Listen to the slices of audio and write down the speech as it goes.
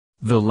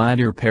The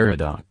ladder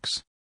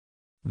paradox.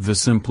 The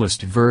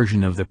simplest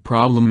version of the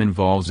problem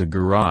involves a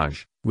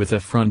garage, with a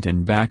front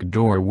and back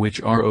door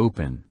which are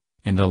open,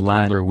 and a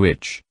ladder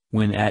which,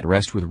 when at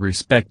rest with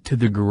respect to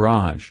the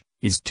garage,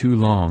 is too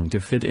long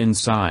to fit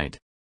inside.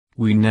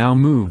 We now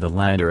move the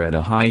ladder at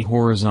a high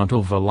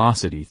horizontal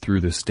velocity through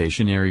the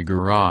stationary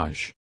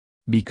garage.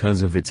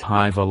 Because of its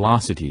high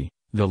velocity,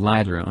 the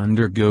ladder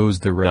undergoes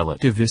the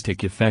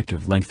relativistic effect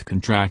of length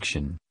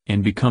contraction,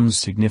 and becomes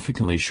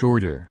significantly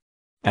shorter.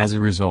 As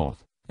a result,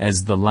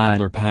 as the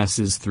ladder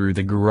passes through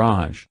the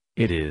garage,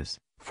 it is,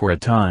 for a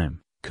time,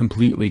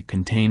 completely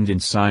contained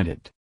inside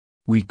it.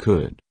 We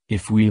could,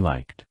 if we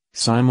liked,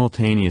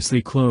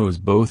 simultaneously close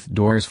both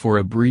doors for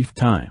a brief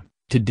time,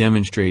 to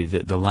demonstrate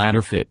that the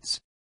ladder fits.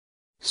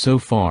 So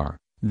far,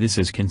 this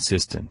is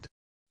consistent.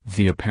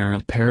 The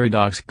apparent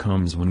paradox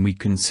comes when we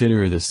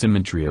consider the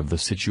symmetry of the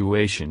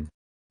situation.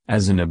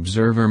 As an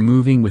observer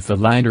moving with the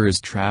ladder is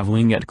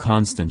traveling at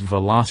constant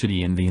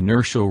velocity in the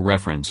inertial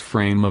reference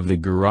frame of the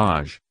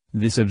garage,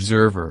 this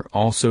observer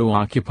also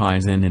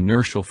occupies an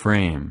inertial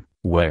frame,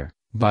 where,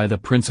 by the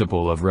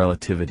principle of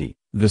relativity,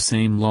 the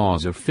same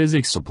laws of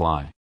physics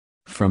apply.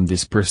 From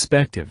this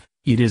perspective,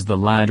 it is the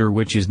ladder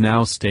which is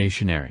now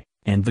stationary,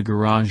 and the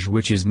garage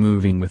which is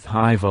moving with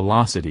high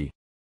velocity.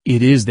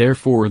 It is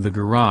therefore the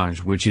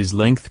garage which is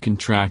length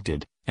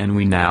contracted, and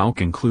we now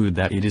conclude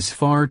that it is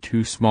far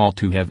too small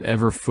to have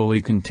ever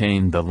fully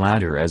contained the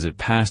ladder as it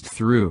passed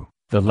through.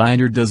 The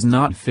ladder does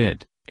not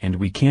fit, and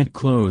we can't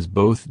close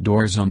both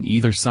doors on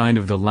either side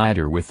of the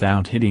ladder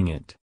without hitting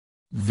it.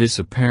 This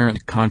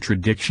apparent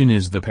contradiction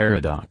is the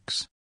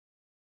paradox.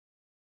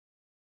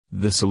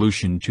 The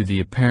solution to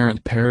the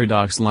apparent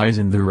paradox lies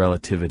in the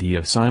relativity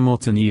of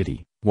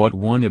simultaneity. What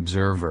one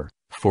observer,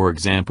 for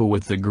example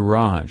with the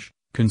garage,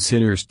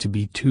 considers to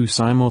be two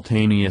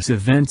simultaneous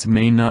events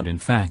may not in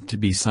fact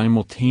be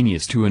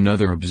simultaneous to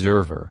another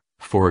observer,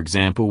 for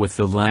example with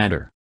the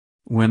ladder.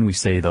 When we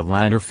say the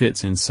ladder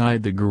fits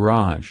inside the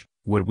garage,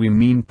 what we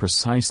mean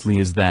precisely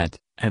is that,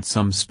 at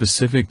some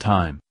specific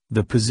time,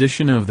 the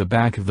position of the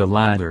back of the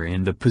ladder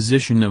and the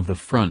position of the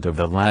front of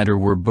the ladder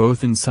were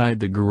both inside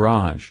the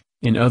garage.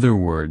 In other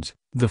words,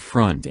 the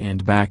front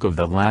and back of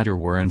the ladder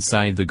were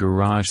inside the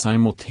garage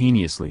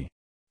simultaneously.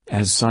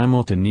 As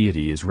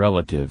simultaneity is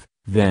relative,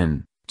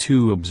 then,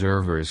 two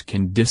observers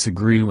can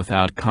disagree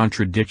without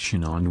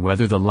contradiction on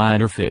whether the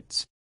ladder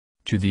fits.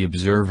 To the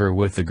observer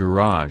with the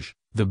garage,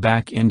 the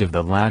back end of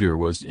the ladder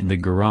was in the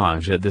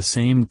garage at the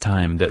same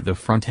time that the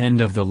front end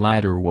of the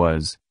ladder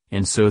was,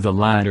 and so the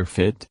ladder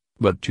fit,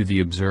 but to the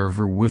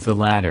observer with the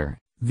ladder,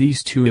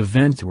 these two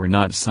events were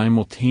not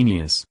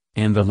simultaneous,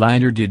 and the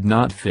ladder did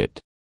not fit.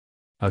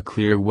 A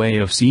clear way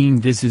of seeing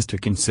this is to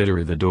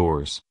consider the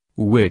doors,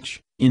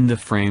 which, in the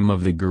frame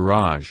of the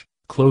garage,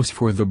 close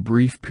for the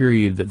brief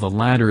period that the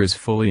ladder is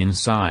fully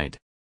inside.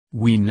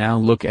 We now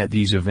look at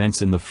these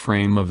events in the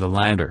frame of the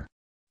ladder.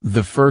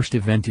 The first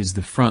event is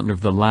the front of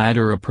the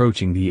ladder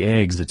approaching the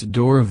exit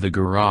door of the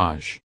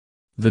garage.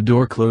 The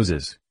door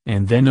closes,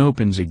 and then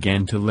opens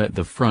again to let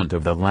the front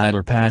of the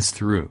ladder pass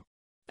through.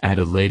 At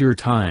a later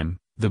time,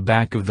 the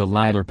back of the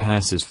ladder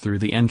passes through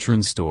the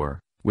entrance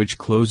door, which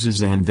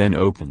closes and then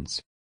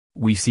opens.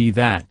 We see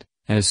that,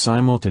 as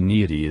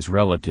simultaneity is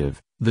relative,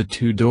 the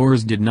two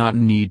doors did not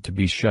need to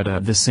be shut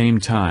at the same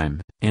time,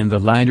 and the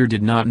ladder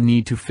did not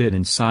need to fit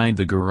inside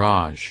the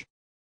garage.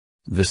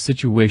 The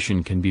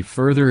situation can be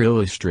further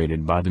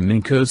illustrated by the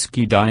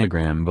Minkowski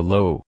diagram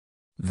below.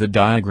 The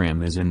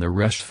diagram is in the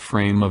rest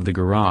frame of the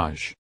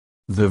garage.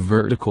 The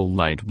vertical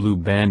light blue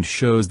band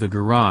shows the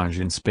garage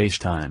in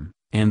spacetime,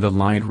 and the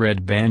light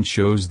red band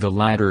shows the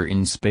ladder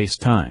in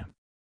spacetime.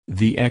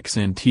 The x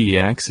and t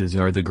axes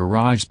are the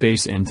garage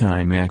space and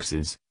time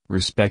axes,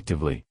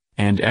 respectively,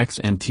 and x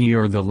and t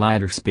are the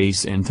ladder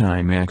space and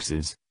time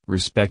axes,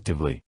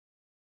 respectively.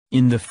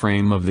 In the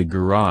frame of the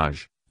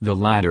garage, the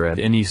ladder at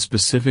any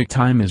specific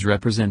time is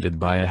represented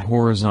by a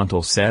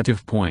horizontal set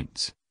of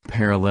points,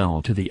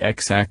 parallel to the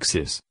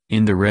x-axis,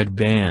 in the red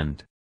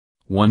band.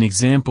 One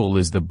example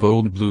is the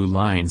bold blue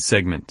line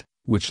segment,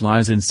 which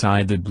lies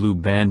inside the blue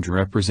band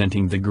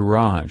representing the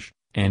garage,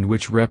 and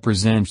which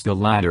represents the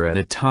ladder at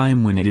a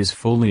time when it is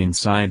fully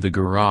inside the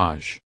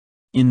garage.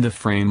 In the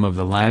frame of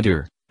the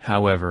ladder,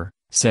 however,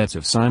 sets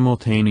of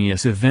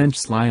simultaneous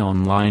events lie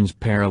on lines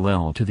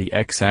parallel to the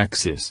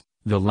x-axis.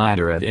 The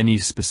ladder at any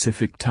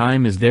specific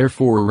time is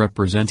therefore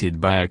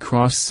represented by a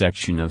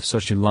cross-section of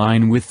such a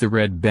line with the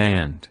red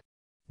band.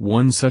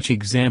 One such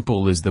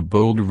example is the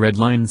bold red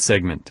line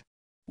segment.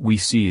 We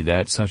see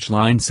that such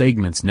line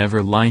segments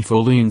never lie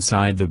fully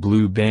inside the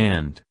blue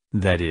band,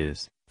 that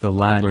is, the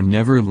ladder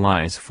never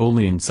lies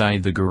fully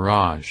inside the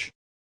garage.